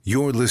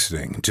You're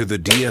listening to the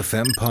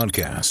DFM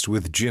podcast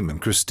with Jim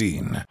and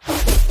Christine.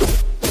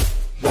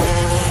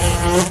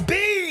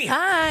 B!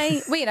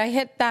 Hi. Wait, I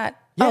hit that.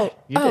 Yeah,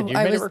 you did. You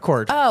made it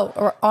record. Oh,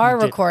 or our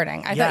did.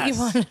 recording. I thought you Yes.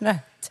 wanted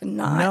to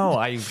not. No,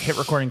 I hit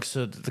recording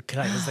so the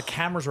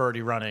cameras were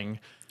already running.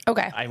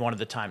 Okay. I wanted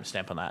the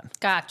timestamp on that.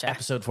 Gotcha.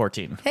 Episode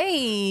 14.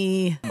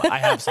 Hey. I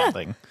have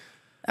something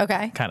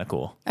Okay. kind of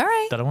cool. All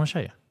right. That I want to show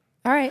you.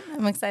 All right.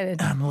 I'm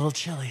excited. I'm a little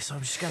chilly, so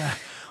I'm just gonna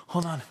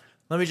hold on.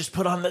 Let me just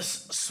put on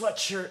this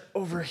sweatshirt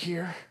over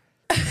here.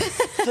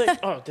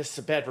 Oh, this is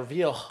a bad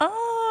reveal.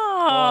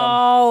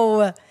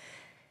 Oh.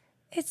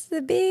 It's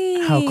the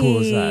bee. How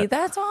cool is that?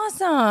 That's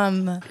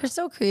awesome. You're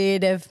so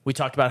creative. We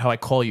talked about how I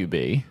call you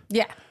B.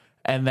 Yeah.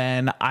 And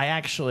then I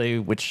actually,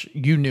 which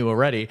you knew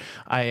already,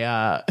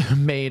 I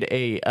made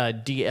a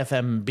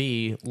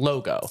DFMB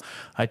logo.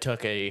 I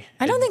took I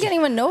don't think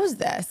anyone knows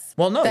this.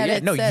 Well, no, that yeah,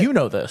 it's no, you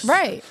know this.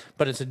 Right.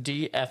 But it's a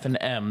D, F, and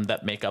M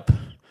that make up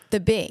The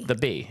bee. the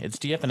B. It's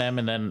D, F, and M,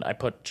 and then I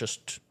put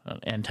just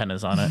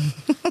antennas on it,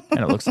 and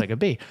it looks like a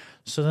B.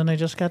 So then I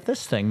just got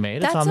this thing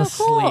made. That's it's on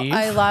so the cool. sleeve.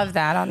 I love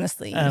that on the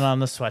sleeve. And on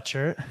the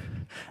sweatshirt.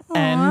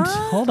 And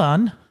hold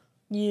on.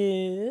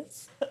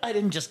 Yes. I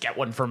didn't just get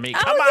one for me.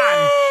 Come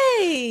on.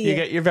 Yay. You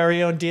get your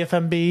very own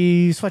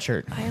DFMB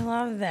sweatshirt. I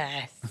love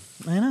this.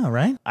 I know,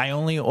 right? I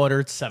only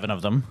ordered 7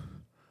 of them.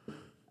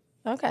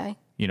 Okay.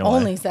 You know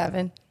Only why?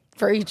 7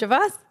 for each of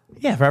us?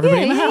 Yeah, for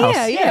everybody in the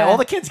house. yeah. All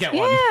the kids get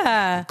one.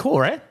 Yeah. Cool,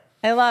 right?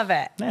 I love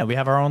it. Yeah, we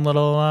have our own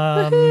little...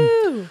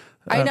 Woohoo.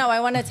 I know. I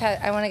want to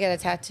get a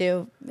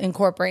tattoo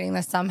incorporating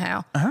this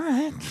somehow. All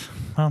right.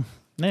 Well,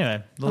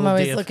 anyway. I'm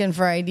always looking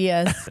for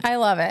ideas. I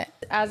love it.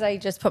 As I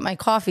just put my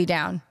coffee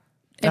down,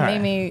 it All made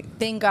right. me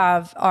think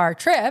of our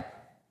trip.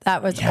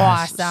 That was Yes,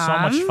 awesome. so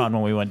much fun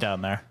when we went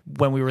down there.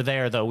 When we were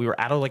there, though, we were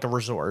at a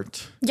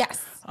resort.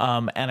 Yes,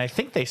 And I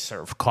think they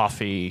serve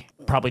coffee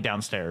probably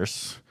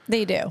downstairs.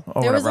 they do. There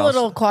was whatever a else.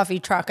 little coffee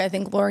truck. I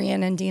think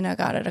Lorian and Dina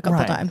got it a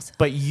couple times.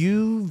 But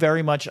you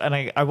very much, and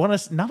I want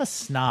to, not a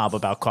snob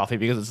about coffee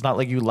because it's not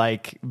like you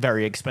like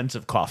very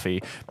expensive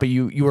coffee, but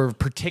you were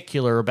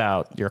particular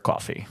about your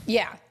coffee.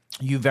 Yeah,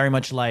 You very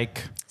much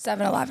like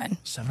 7-Eleven.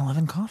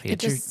 7-Eleven coffee.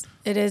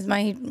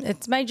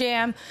 It's my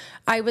jam.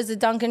 I was a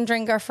Dunkin'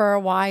 drinker for a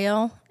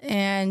while,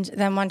 and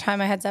then one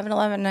time I had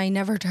 7-Eleven and I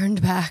never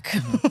turned back.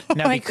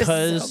 Now, Like, this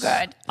is because so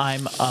good.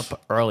 I'm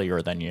up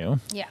earlier than you.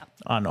 Yeah.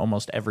 On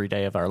almost every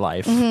day of our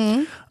life.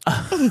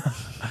 Mm-hmm.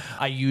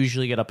 I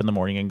usually get up in the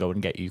morning and go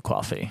and get you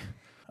coffee.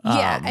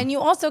 Yeah, and you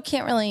also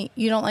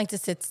you don't like to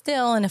sit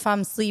still. And if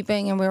I'm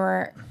sleeping and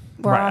we're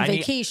Right, on I need-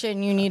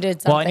 vacation, you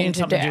needed something Well, I need to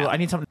something do. to do. I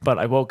need something. But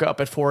I woke up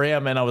at 4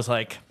 a.m. and I was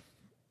like,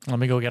 let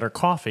me go get her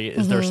coffee.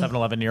 Is there a Mm-hmm.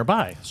 7-Eleven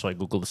nearby? So I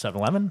Googled the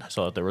 7-Eleven. I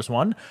saw that there was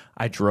one.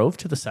 I drove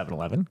to the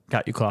 7-Eleven,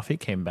 got you coffee,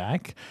 came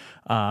back.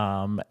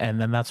 And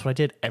then that's what I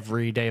did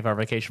every day of our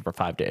vacation for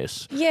 5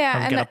 days. Yeah, I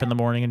would and get up in the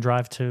morning and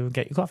drive to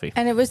get you coffee.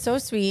 And it was so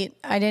sweet.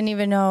 I didn't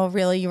even know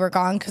really you were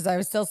gone because I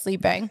was still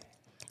sleeping.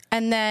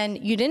 And then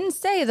you didn't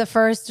say the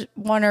first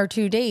 1 or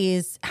 2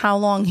 days how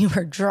long you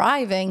were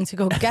driving to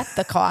go get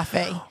the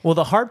coffee. Well,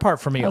 the hard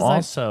part for me was like-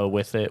 also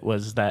with it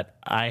was that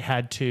I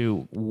had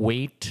to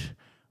wait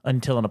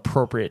until an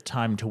appropriate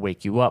time to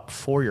wake you up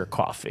for your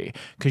coffee.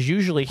 Because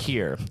usually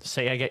here,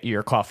 say I get you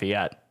your coffee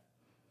at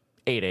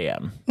 8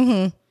 a.m.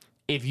 Mm-hmm.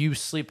 If you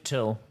sleep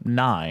till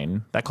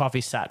 9, that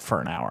coffee sat for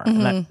an hour.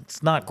 And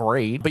that's not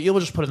great, but you'll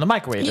just put it in the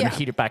microwave Yeah. and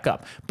heat it back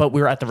up. But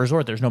we were at the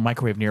resort. There's no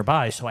microwave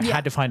nearby. So I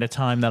had to find a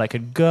time that I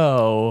could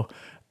go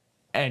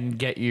and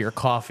get you your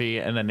coffee,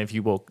 and then if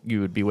you woke,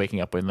 you would be waking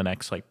up in the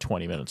next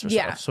 20 minutes or so.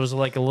 Yeah. So it was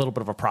like a little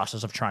bit of a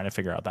process of trying to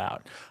figure out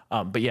that.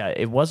 But yeah,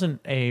 it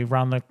wasn't a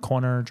round the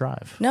corner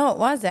drive. No, it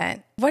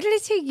wasn't. What did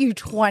it take you?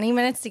 20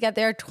 minutes to get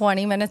there,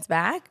 20 minutes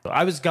back?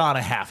 I was gone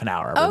a half an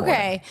hour. Every morning.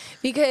 Okay,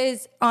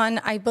 because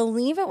I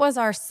believe it was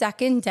our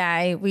second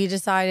day, we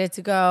decided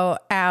to go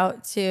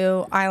out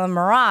to Isla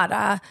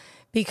Mirada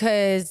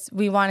because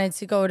we wanted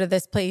to go to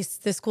this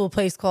cool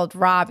place called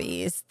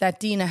Robbie's that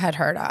Dina had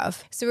heard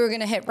of. So we were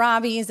going to hit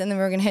Robbie's and then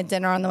we were going to hit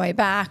dinner on the way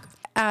back.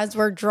 As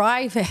we're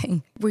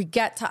driving, we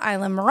get to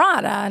Isla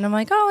Mirada and I'm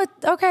like, oh,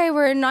 okay,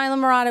 we're in Isla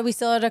Mirada. We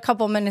still had a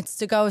couple minutes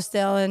to go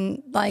still.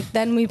 And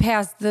then we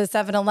passed the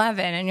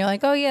 7-Eleven and you're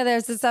like, oh yeah,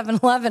 there's the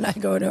 7-Eleven I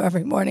go to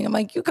every morning. I'm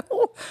like, you go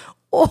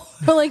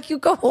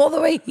all the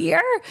way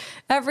here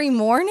every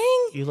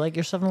morning? You like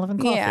your 7-Eleven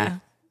coffee? Yeah,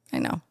 I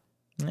know.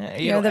 Yeah,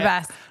 You're the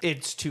best.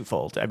 It's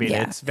twofold. I mean,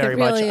 Yeah, it's very it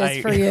really much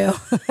is for you.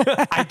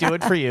 I do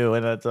it for you,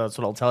 and that's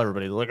what I'll tell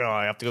everybody. They're like, oh,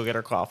 I have to go get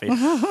her coffee.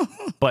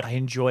 But I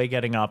enjoy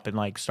getting up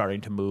and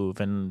starting to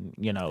move, and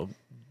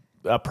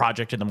a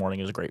project in the morning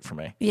is great for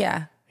me.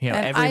 Yeah. You know,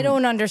 And I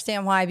don't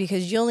understand why,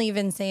 because you'll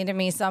even say to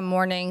me some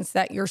mornings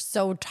that you're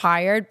so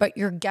tired, but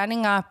you're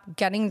getting up,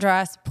 getting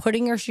dressed,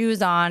 putting your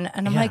shoes on.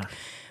 And I'm Yeah. like,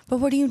 but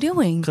what are you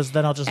doing? Because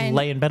then I'll just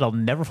lay in bed. I'll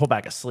never fall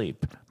back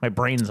asleep. My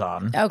brain's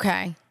on.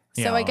 Okay.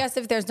 So I guess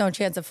if there's no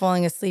chance of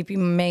falling asleep, you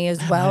may as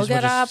well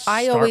get up.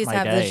 I always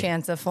have the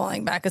chance of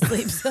falling back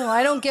asleep, so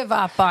I don't give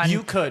up on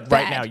You could bed.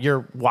 right now.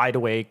 You're wide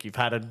awake. You've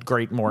had a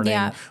great morning.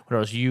 Yeah. What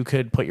else? You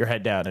could put your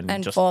head down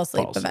and just fall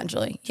asleep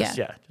eventually. Just,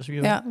 yeah. Just be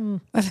like,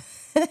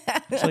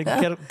 just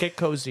like get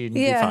cozy and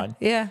be fine.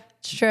 Yeah,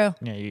 it's true.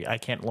 Yeah, I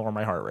can't lower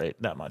my heart rate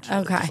that much.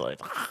 Okay. It's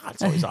like,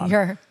 it's always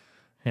on.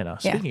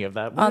 Speaking of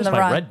that, where's the my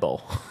run. Red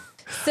Bull?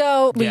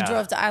 So we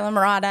drove to Isla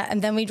Morada,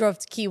 and then we drove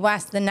to Key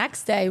West the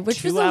next day,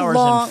 which was a 2 hours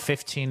long... and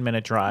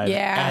 15-minute drive.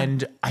 Yeah.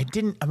 And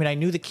I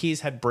knew the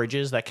Keys had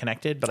bridges that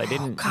connected, but I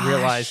didn't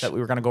realize that we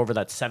were going to go over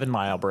that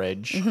 7-mile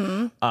bridge,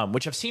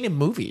 which I've seen in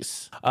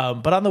movies.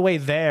 But on the way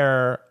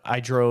there,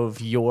 I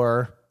drove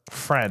your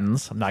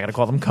friends. I'm not going to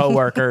call them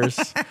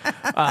coworkers.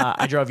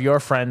 I drove your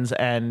friends,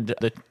 and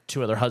the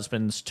 2 other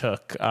husbands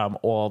took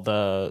all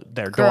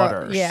their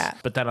daughters. Yeah.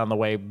 But then on the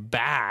way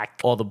back,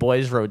 all the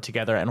boys rode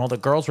together, and all the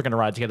girls were going to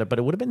ride together. But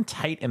it would have been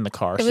tight in the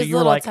car, so you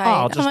were like, tight.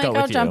 "Oh, I'll just go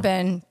with you." Jump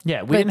in.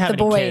 Yeah, we didn't have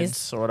the any boys.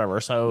 kids or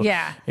whatever, so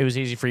it was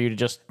easy for you to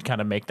just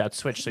kind of make that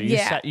switch. So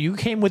you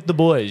came with the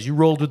boys. You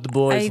rolled with the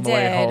boys I on the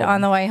way home.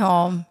 on the way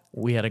home.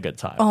 We had a good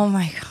time. Oh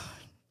my God.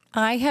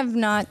 I have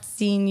not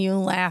seen you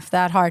laugh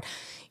that hard.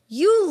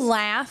 You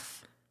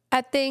laugh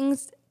at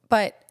things,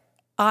 but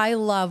I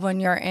love when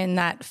you're in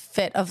that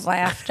fit of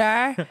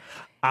laughter.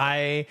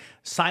 I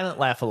silent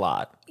laugh a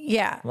lot.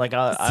 Yeah. Like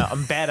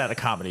I'm bad at a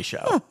comedy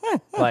show.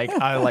 Like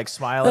I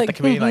smile at the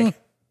comedian,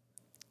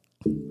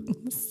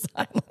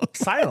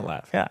 silent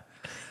laugh. Yeah.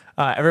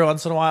 Every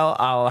once in a while,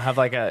 I'll have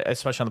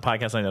especially on the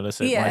podcast, I notice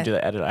it when I do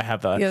the edit. I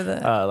have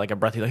a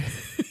breathy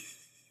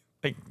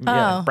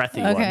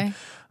breathy one.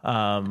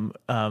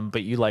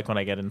 But you like when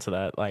I get into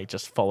that, like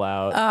just full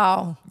out.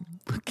 Oh,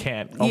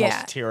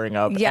 almost tearing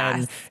up. Yes.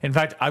 And in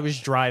fact, I was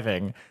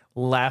driving,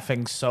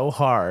 laughing so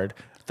hard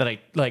that I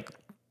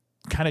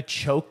kind of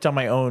choked on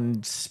my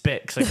own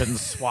spit because I couldn't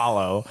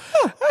swallow.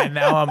 And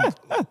now I'm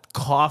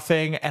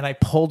coughing, and I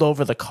pulled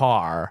over the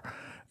car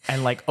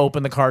and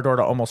opened the car door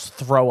to almost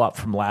throw up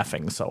from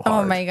laughing so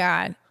hard. Oh my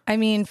God. I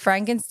mean,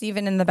 Frank and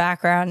Steven in the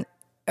background.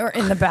 Or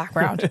in the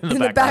background, in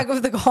the back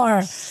of the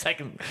car.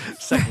 Second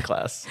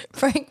class.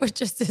 Frank was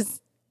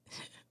just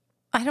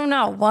I don't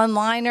know,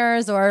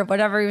 one-liners or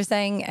whatever he was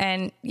saying.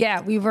 And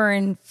we were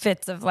in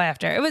fits of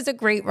laughter. It was a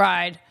great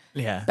ride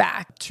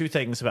back. 2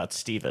 things about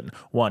Steven.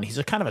 One, he's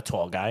a kind of a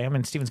tall guy. I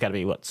mean, Steven's got to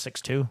be,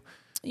 6'2"?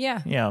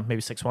 Yeah. Yeah,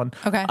 maybe 6'1".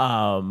 Okay.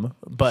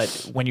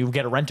 But when you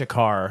rent a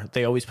car,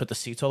 they always put the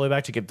seats all the way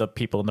back to give the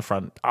people in the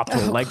front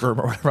optimal leg room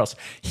or whatever else.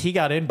 He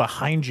got in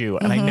behind you,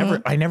 and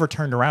I never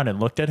turned around and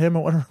looked at him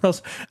or whatever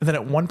else. And then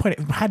at one point,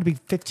 it had to be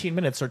 15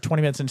 minutes or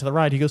 20 minutes into the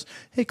ride, he goes,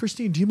 "Hey,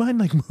 Christine, do you mind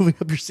moving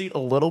up your seat a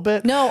little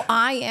bit?" No,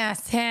 I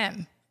asked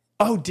him.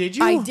 Oh, did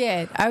you? I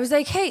did. I was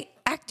like, "Hey,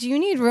 do you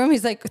need room?"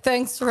 He's like,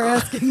 "Thanks for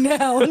asking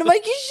now." And I'm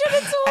like, "You should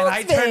have told me." And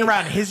I turned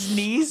around. His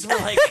knees were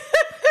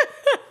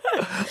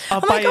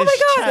up I'm by like, "Oh my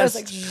his God." I was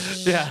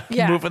chest.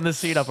 like, moving the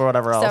seat up or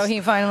whatever else. So he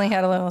finally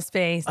had a little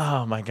space.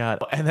 Oh my God.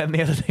 And then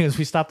the other thing is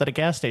we stopped at a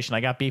gas station. I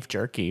got beef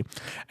jerky.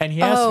 And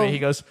he asked me, he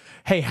goes,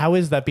 "Hey, how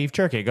is that beef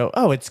jerky?" I go,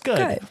 "Oh, it's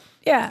good."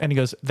 Yeah. And he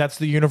goes, "That's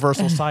the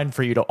universal sign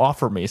for you to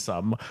offer me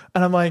some."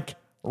 And I'm like,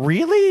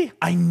 really?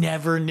 I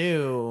never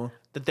knew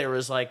that there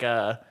was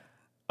a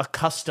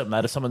custom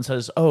that if someone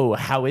says, "Oh,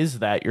 how is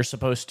that?" you're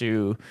supposed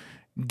to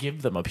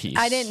give them a piece.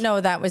 I didn't know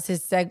that was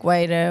his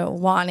segue to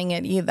wanting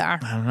it either.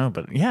 I don't know,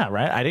 but yeah,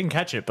 right? I didn't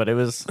catch it, but it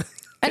was...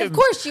 And of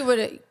course you would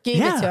have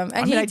gave it to him.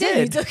 And he did.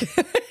 He took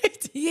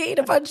it. He ate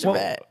a bunch of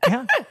it.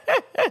 Yeah.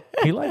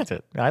 He liked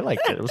it. I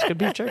liked it. It was good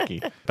beef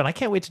jerky. But I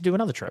can't wait to do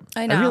another trip.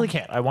 I know. I really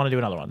can't. I want to do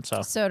another one.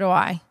 So do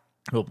I.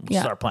 We'll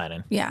start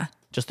planning. Yeah.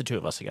 Just the 2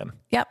 of us again.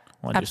 Yep.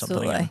 I want to do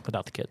something again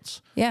without the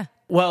kids. Yeah.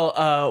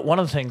 Well, one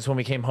of the things when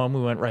we came home,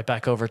 we went right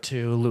back over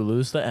to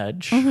Lulu's The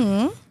Edge,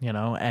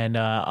 and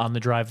on the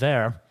drive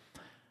there,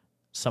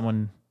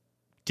 someone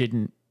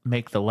didn't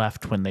make the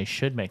left when they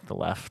should make the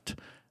left,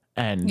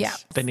 and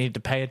they needed to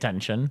pay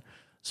attention.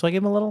 So I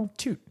gave them a little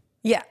toot.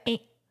 Yeah.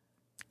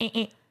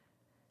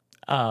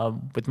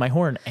 With my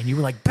horn, and you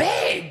were like,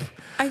 "Babe!"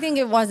 I think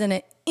it wasn't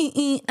an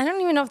I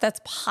don't even know if that's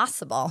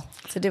possible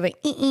to do it.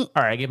 All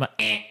right, I gave my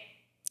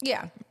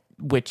Yeah.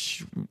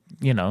 which,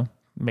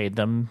 made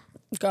them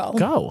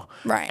go.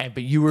 Right.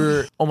 But you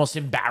were almost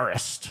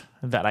embarrassed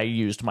that I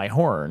used my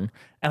horn.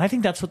 And I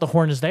think that's what the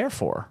horn is there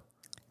for,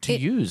 to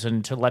use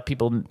and to let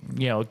people,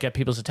 get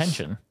people's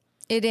attention.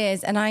 It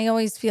is. And I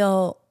always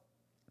feel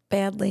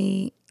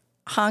badly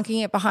honking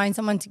it behind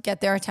someone to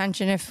get their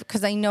attention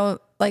because I know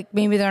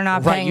maybe they're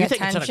not paying you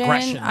think attention. It's an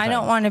aggression I thing.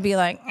 don't want to be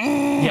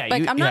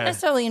I'm not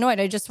necessarily annoyed.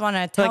 I just want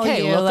to tell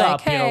hey, you look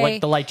up, hey,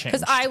 the light changed.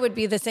 Because I would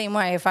be the same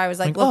way if I was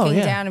looking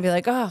down and be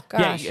like, "Oh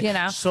gosh,"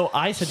 So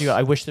I said to you,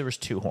 I wish there was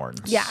 2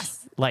 horns.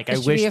 Yes. I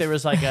wish there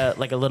was a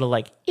little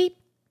eep,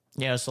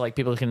 So like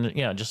people can,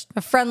 just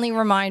A friendly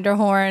reminder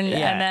horn.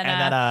 and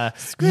then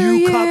screw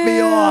you cut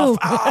me off.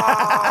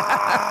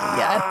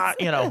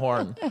 Yes.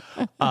 Horn.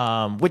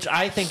 Which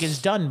I think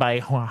is done by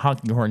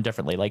honking your horn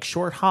differently. Like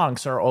short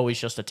honks are always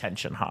just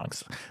attention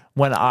honks.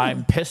 When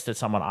I'm pissed at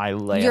someone, I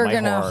lay You're on my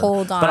gonna horn,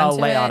 hold on but I'll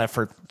to lay it. on it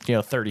for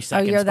 30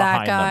 seconds you're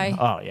that behind guy? them.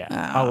 Oh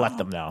yeah, I'll let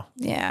them know.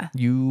 Yeah.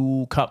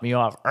 You cut me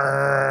off.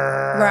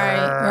 Right.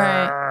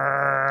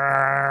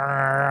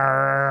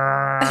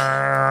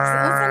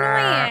 That's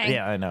annoying.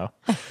 Yeah, I know.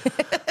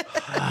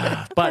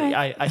 But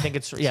I think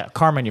it's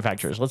car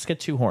manufacturers. Let's get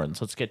 2 horns.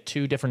 Let's get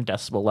 2 different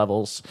decibel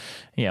levels,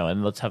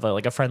 and let's have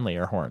a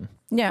friendlier horn.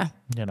 Yeah.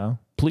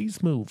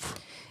 Please move.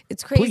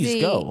 It's crazy.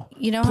 Please go.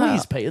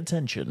 Please pay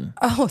attention.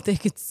 Oh, they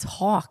could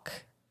talk.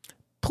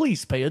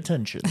 Please pay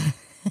attention.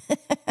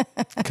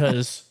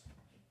 Because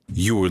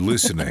You're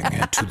listening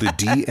to the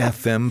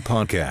DFM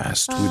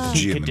podcast with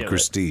Jim could do and it.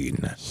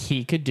 Christine.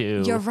 he could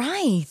do. You're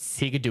right.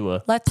 He could do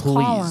a Let's call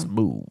please him.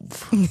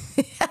 move.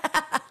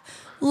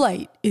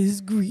 Light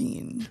is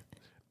green.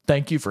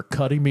 Thank you for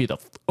cutting me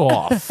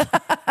off.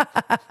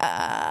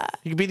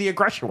 He could be the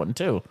aggressor one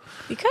too.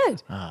 You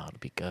could. Oh, it'd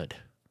be good.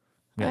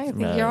 I think I'm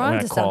you're gonna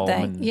onto call him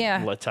something. and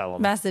Yeah. tell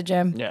him. Message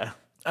him. Yeah.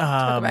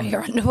 Talk about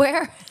your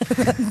underwear.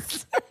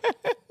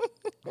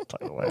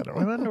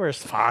 My underwear's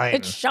fine.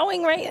 It's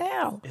showing right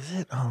now. Is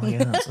it? Oh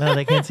yeah. No,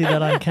 they can't see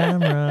that on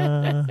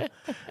camera.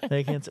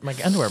 They can't. My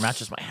underwear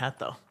matches my hat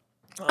though.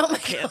 Oh my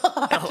god.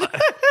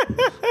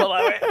 Hold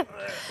on, wait.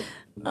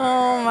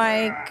 Oh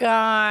my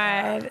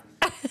god.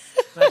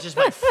 Matches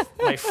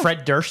my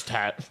Fred Durst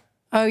hat.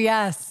 Oh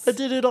yes. I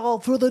did it all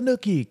for the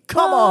nookie.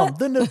 Come on,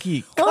 the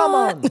nookie. Come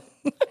on.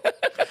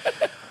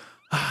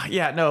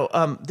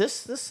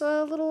 This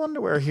little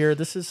underwear here.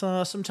 This is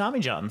some Tommy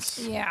Johns.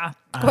 Yeah.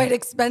 Quite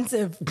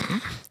expensive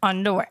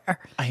underwear.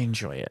 I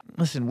enjoy it.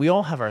 Listen, we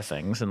all have our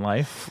things in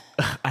life.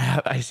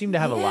 I seem to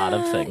have a lot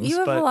of things. You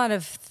have but, a lot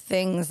of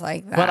things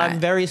like that. But I'm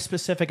very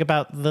specific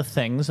about the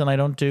things, and I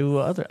don't do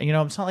other.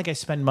 It's not like I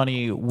spend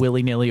money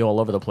willy nilly all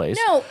over the place.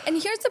 No,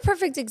 and here's the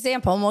perfect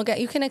example, and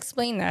you can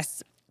explain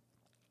this.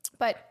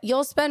 But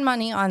you'll spend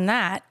money on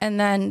that, and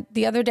then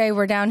the other day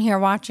we're down here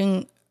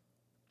watching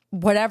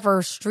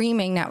whatever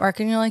streaming network,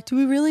 and you're like, do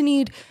we really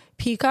need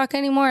Peacock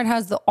anymore? It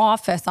has The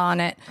Office on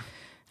it.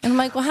 And I'm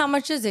like, well, how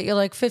much is it? You're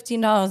like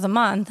 $15 a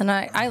month. And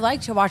I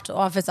like to watch The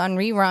Office on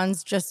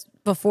reruns just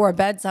before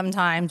bed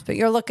sometimes, but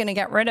you're looking to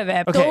get rid of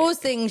it. Okay. Those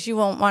things you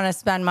won't want to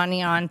spend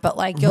money on, but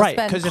like you'll Right,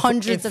 spend 'cause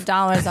hundreds of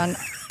dollars on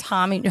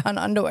Tommy John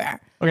underwear.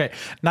 Okay,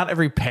 not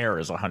every pair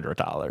is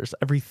 $100.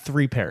 Every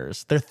 3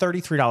 pairs, they're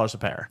 $33 a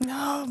pair.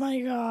 Oh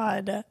my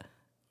God.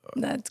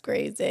 That's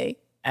crazy.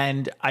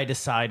 And I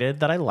decided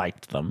that I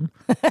liked them.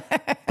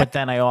 But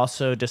then I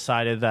also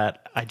decided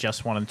that I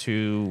just wanted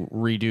to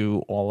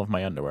redo all of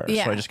my underwear.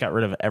 Yeah. So I just got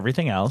rid of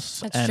everything else.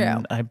 That's and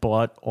true. I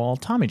bought all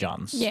Tommy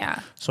Johns.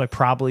 Yeah. So I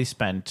probably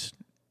spent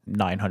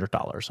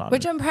 $900 on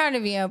Which I'm proud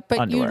of you, but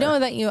underwear. you know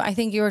that I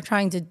think you were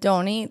trying to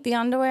donate the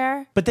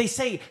underwear But they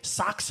say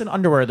socks and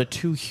underwear are the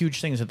 2 huge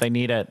things that they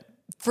need at.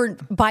 for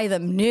buy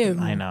them new.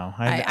 I know.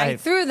 I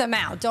threw them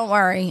out. Don't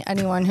worry,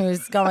 anyone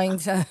who's going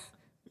to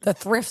the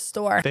thrift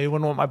store. They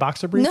wouldn't want my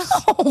boxer briefs?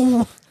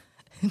 No,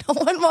 no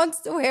one wants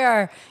to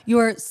wear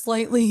your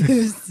slightly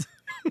used.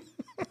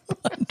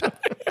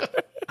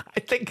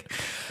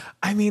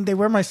 They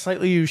wear my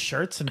slightly used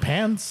shirts and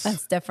pants.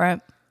 That's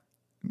different.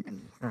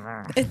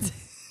 It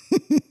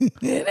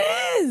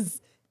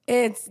is.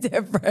 It's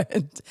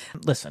different.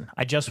 Listen,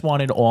 I just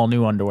wanted all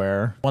new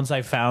underwear. Once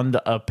I found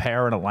a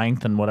pair and a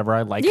length and whatever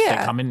I like, Yeah.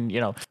 they come in,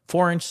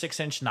 4-inch,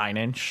 6-inch,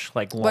 9-inch,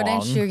 like long. What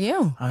inch are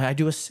you? I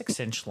do a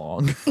 6-inch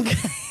long.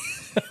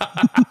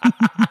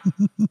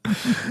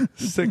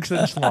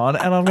 6-inch long.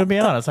 And I'm going to be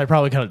honest, I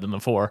probably could have done the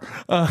 4.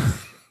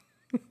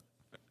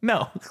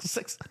 No,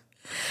 6.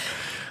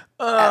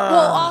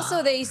 Well,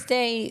 also they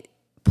stay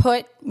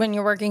put when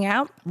you're working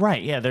out.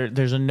 Right. Yeah.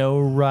 There's a no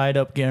ride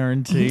up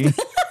guarantee.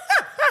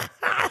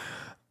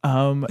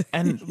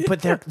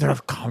 But they're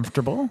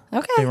comfortable.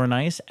 Okay. They were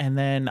nice. And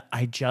then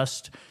I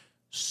just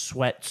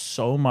sweat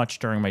so much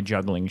during my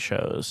juggling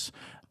shows.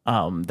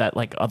 That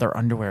like other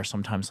underwear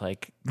sometimes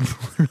like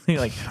really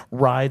like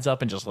rides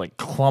up and just like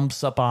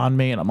clumps up on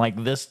me, and I'm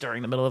like this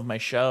during the middle of my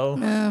show.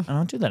 I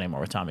don't do that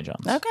anymore with Tommy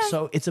Johns. Okay.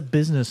 So it's a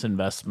business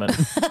investment.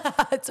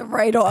 It's a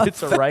write-off.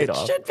 It's a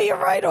write-off. It should be a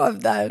write-off,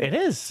 though. It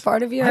is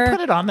part of your. I put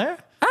it on there.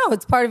 Oh,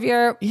 it's part of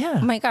your. Yeah.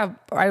 Oh my God.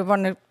 I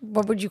want to.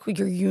 What would you call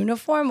your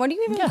uniform? What do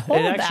you even call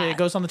It actually that? it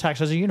goes on the tax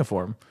as a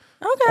uniform.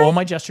 Okay. All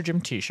my Jester Gym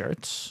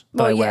t-shirts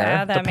that I wear,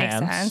 yeah, that the makes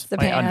pants, sense. The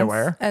my pants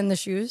underwear, and the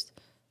shoes.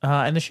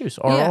 and the shoes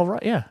are Yeah. all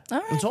right. Yeah, All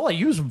right. it's all I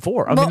use them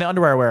for. I mean, the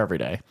underwear I wear every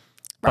day,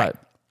 Right.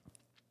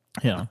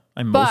 but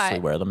I mostly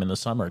But- wear them in the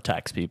summer.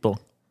 Tax people.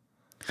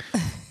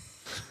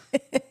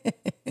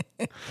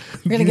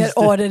 You're gonna get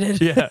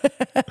audited. Yeah,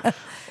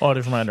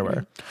 audit for my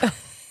underwear.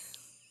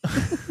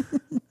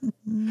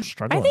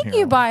 I think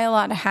you buy a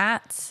lot of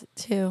hats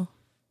too,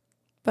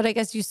 but I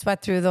guess you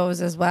sweat through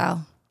those as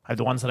well. I have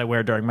the ones that I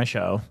wear during my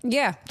show,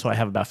 Yeah. so I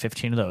have about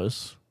 15 of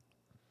those.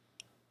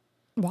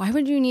 Why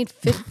would you need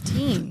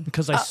 15?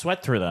 Because I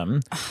sweat through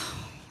them.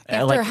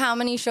 After how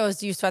many shows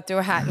do you sweat through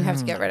a hat and you have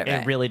to get rid of it?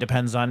 It really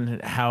depends on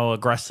how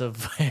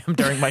aggressive I am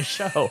during my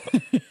show.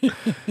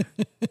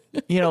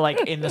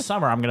 Like in the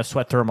summer, I'm going to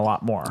sweat through them a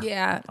lot more.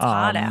 Yeah, it's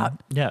hot out.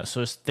 Yeah,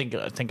 so I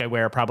think I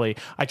wear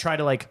I try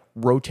to like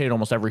rotate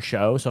almost every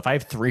show. So if I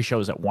have 3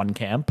 shows at one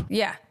camp,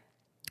 Yeah.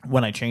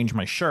 when I change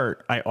my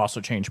shirt, I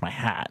also change my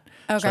hat.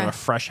 So Okay. I have a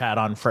fresh hat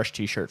on, fresh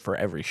t-shirt for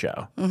every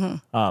show.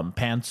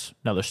 Pants,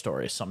 another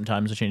story.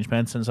 Sometimes I change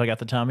pants since I got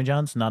the Tommy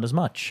Johns, not as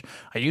much.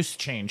 I used to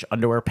change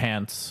underwear,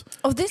 pants.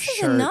 Oh, this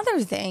shirt. is another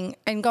thing.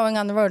 And going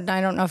on the road, and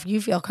I don't know if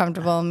you feel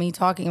comfortable in me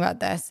talking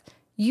about this.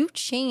 You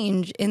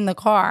change in the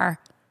car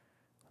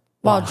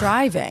while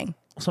driving.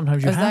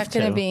 Sometimes you Is have that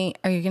going to. to be,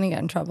 are you going to get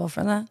in trouble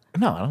for that?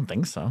 No, I don't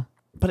think so.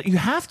 But you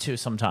have to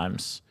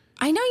sometimes.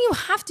 I know you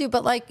have to,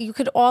 but like you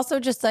could also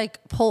just like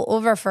pull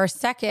over for a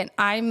second.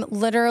 I'm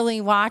literally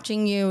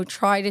watching you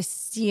try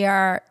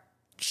to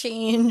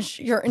change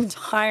your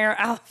entire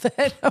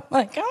outfit. I'm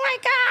like, oh my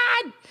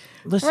God.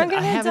 Listen, We're I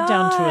gonna have it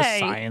down to a die.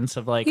 science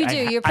of like You do.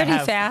 You're pretty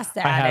fast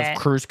at I have it.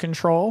 cruise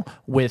control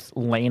with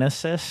lane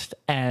assist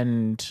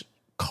and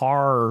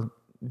car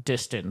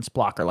distance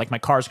blocker. Like my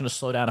car's going to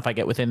slow down if I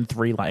get within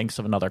 3 lengths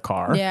of another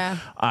car. Yeah.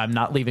 I'm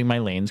not leaving my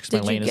lanes because my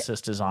Did you lane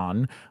assist is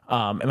on,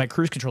 and my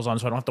cruise control's on,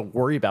 so I don't have to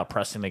worry about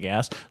pressing the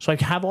gas. So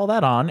I have all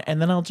that on,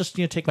 and then I'll just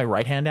take my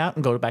right hand out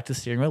and go back to the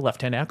steering wheel.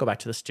 Left hand out, go back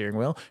to the steering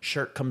wheel.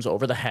 Shirt comes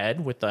over the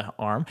head with the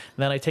arm.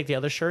 And then I take the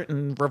other shirt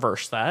and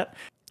reverse that.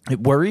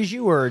 It worries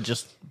you or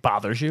just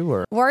bothers you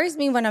or Worries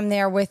me when I'm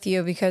there with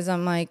you because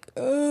I'm like,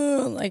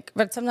 ugh,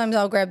 but sometimes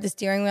I'll grab the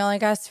steering wheel, I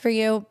guess, for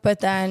you.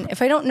 But then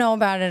if I don't know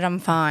about it, I'm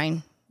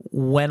fine.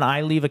 when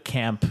I leave a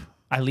camp,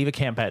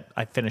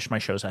 I finish my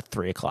shows at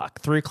 3:00.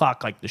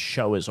 3:00, like the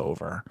show is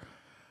over.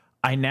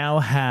 I now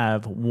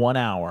have 1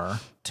 hour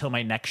till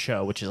my next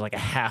show, which is like a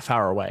half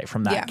hour away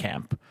from that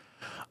camp.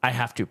 I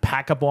have to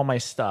pack up all my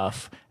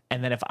stuff.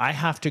 And then if I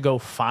have to go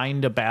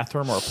find a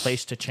bathroom or a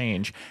place to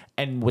change,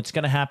 and what's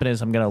going to happen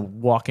is I'm going to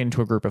walk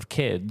into a group of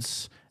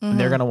kids and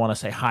they're going to want to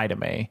say hi to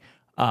me.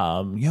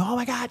 Oh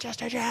my God,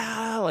 Jester,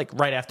 like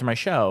right after my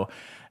show.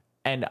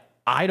 And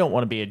I don't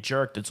want to be a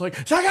jerk that's like,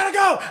 so I gotta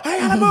go, I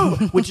gotta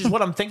move, which is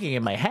what I'm thinking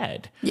in my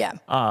head. Yeah.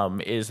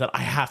 Is that I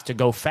have to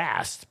go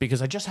fast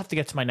because I just have to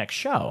get to my next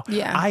show.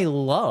 Yeah.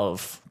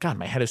 God,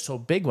 my head is so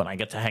big when I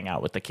get to hang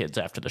out with the kids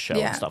after the show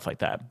Yeah. and stuff like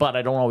that. But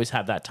I don't always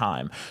have that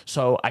time.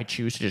 So I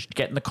choose to just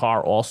get in the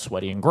car all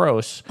sweaty and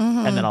gross,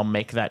 and then I'll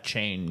make that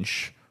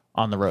change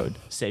on the road,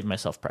 save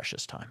myself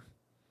precious time.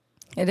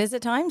 It is a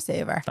time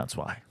saver. That's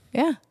why.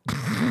 Yeah.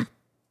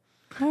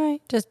 All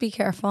right. Just be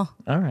careful.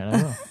 All right,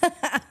 I will.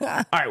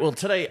 All right, well,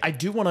 today I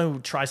do want to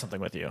try something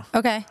with you.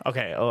 Okay.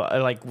 Okay,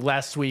 like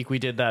last week we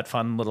did that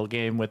fun little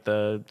game with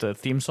the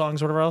theme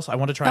songs or whatever else. I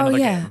want to try another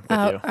game with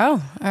you.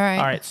 All right.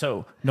 All right,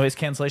 so noise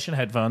cancellation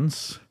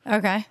headphones.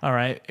 Okay. All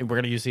right, we're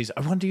going to use these.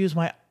 I wanted to use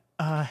my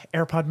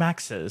AirPod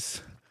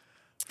Maxes.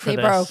 They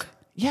broke.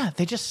 Yeah,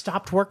 they just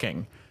stopped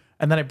working.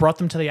 And then I brought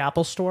them to the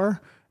Apple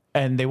store,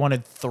 and they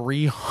wanted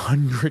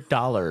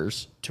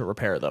 $300 to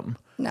repair them.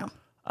 No.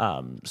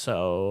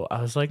 So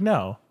I was like,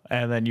 no.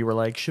 And then you were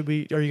like, are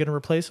you going to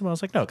replace them? I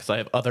was like, no, because I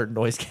have other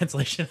noise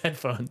cancellation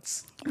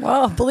headphones.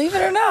 Well, believe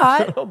it or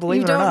not,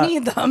 Believe you it or don't not.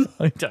 need them.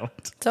 I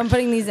don't. So I'm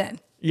putting these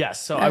in.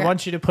 Yes. So I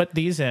want you to put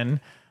these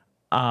in.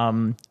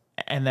 And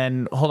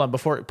then hold on,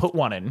 put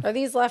one in. Are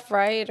these left,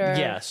 right, or?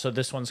 Yeah. So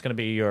this one's going to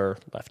be your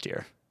left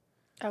ear.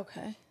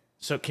 Okay.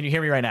 So can you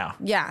hear me right now?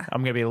 Yeah.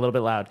 I'm going to be a little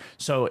bit loud.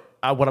 So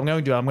what I'm going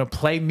to do, I'm going to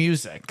play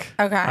music.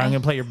 Okay. I'm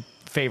going to play your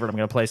favorite. I'm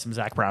going to play some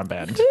Zac Brown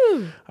Band.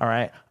 All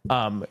right.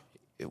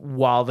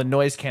 While the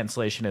noise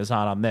cancellation is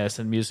on this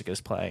and music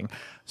is playing.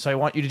 So I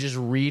want you to just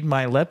read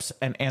my lips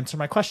and answer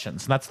my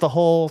questions. And that's the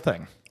whole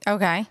thing.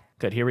 Okay.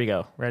 Good. Here we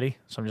go. Ready?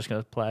 So I'm just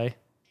going to play.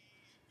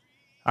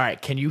 All right.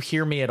 Can you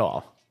hear me at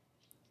all?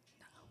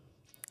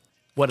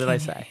 What did I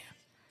say?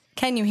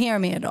 Can you hear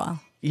me at all?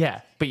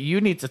 Yeah. But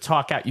you need to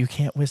talk out. You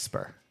can't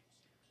whisper.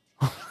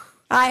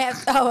 I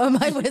have. Oh, am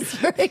I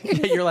whispering?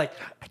 You're like,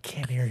 I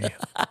can't hear you.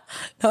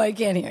 No, I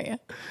can't hear you.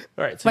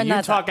 All right. So But you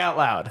not talk out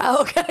loud.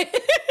 Oh, okay.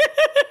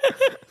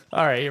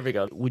 All right, here we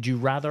go. Would you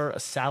rather a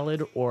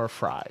salad or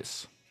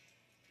fries?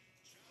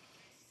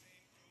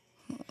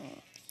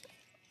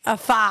 A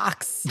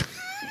fox.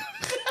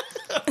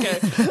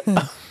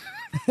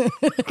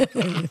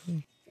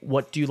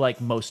 What do you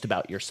like most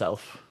about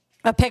yourself?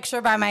 A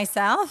picture by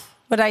myself?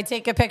 Would I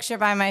take a picture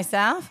by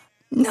myself?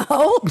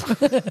 No.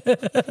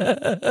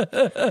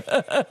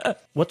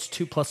 What's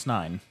 2 +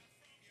 9?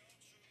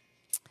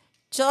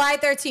 July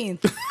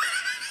 13th.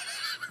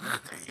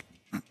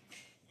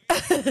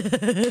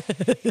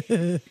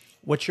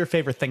 What's your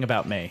favorite thing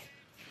about me?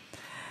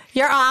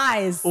 Your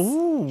eyes.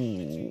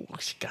 Ooh,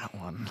 she got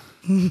one.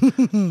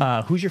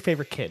 Who's your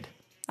favorite kid?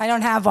 I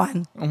don't have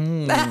one.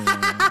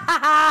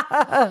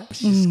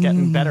 She's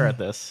getting better at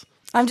this.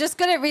 I'm just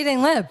good at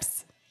reading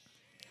lips.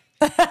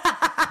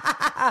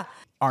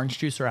 Orange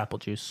juice or apple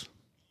juice?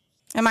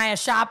 Am I a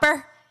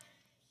shopper?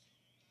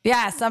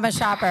 Yes, I'm a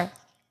shopper.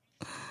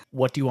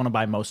 What do you want to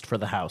buy most for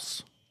the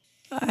house?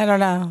 I don't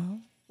know.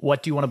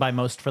 What do you want to buy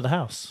most for the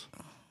house?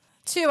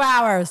 2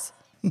 hours.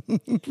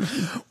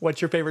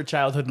 What's your favorite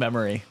childhood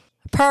memory?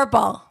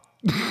 Purple.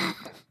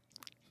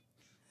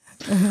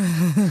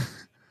 Do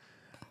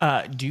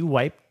you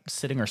wipe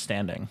sitting or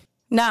standing?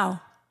 No.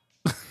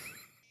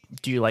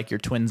 Do you like your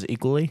twins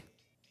equally?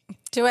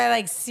 Do I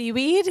like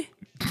seaweed?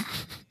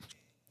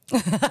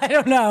 I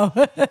don't know.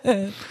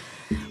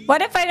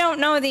 What if I don't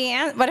know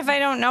what if I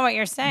don't know what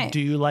you're saying? Do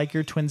you like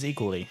your twins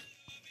equally?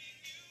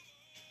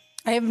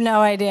 I have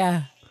no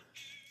idea.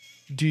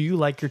 Do you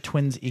like your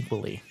twins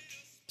equally?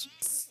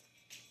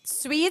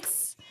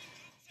 Sweets?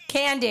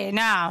 Candy?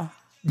 No.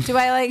 Do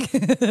I like...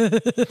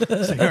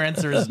 So your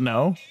answer is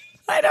no?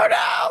 I don't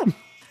know.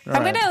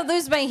 I'm right. going to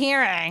lose my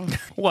hearing.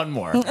 One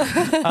more.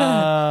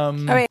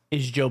 Wait.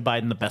 Is Joe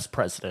Biden the best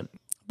president?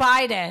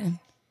 Biden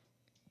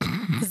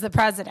is the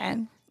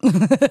president. All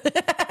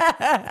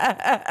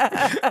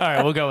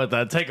right, we'll go with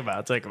that. Take him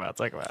out.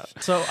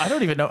 So I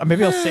don't even know.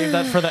 Maybe I'll save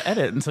that for the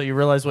edit until you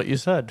realize what you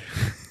said.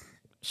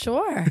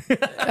 Sure.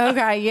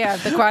 Okay, yeah.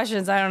 The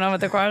questions. I don't know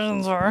what the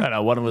questions were. I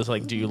know. One was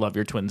like, do you love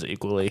your twins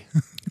equally?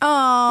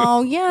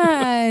 Oh,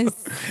 yes.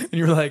 And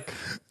you were like,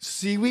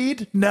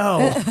 seaweed?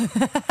 No.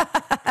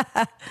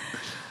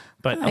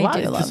 But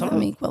I do love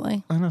them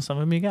equally. I know some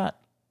of them you got.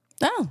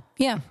 Oh,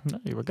 yeah. No,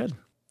 you were good.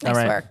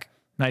 Nice work.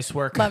 Nice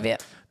work. Love you.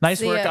 Nice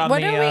See work ya. on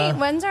what the... are we?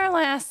 When's our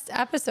last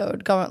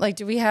episode going? Like,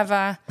 do we have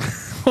a...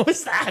 What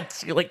was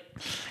that? You're like...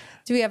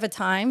 Do we have a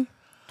time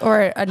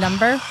or a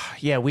number?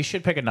 Yeah, we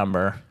should pick a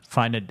number.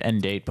 Find an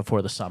end date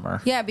before the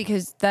summer. Yeah,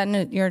 because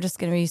then you're just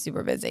going to be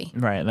super busy.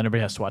 Right, and then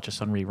everybody has to watch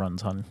us on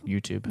reruns on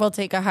YouTube. We'll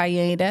take a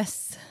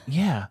hiatus.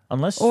 Yeah,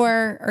 unless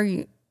Or are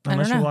you... you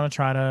want to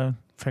try to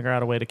figure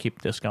out a way to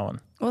keep this going.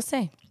 We'll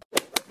see.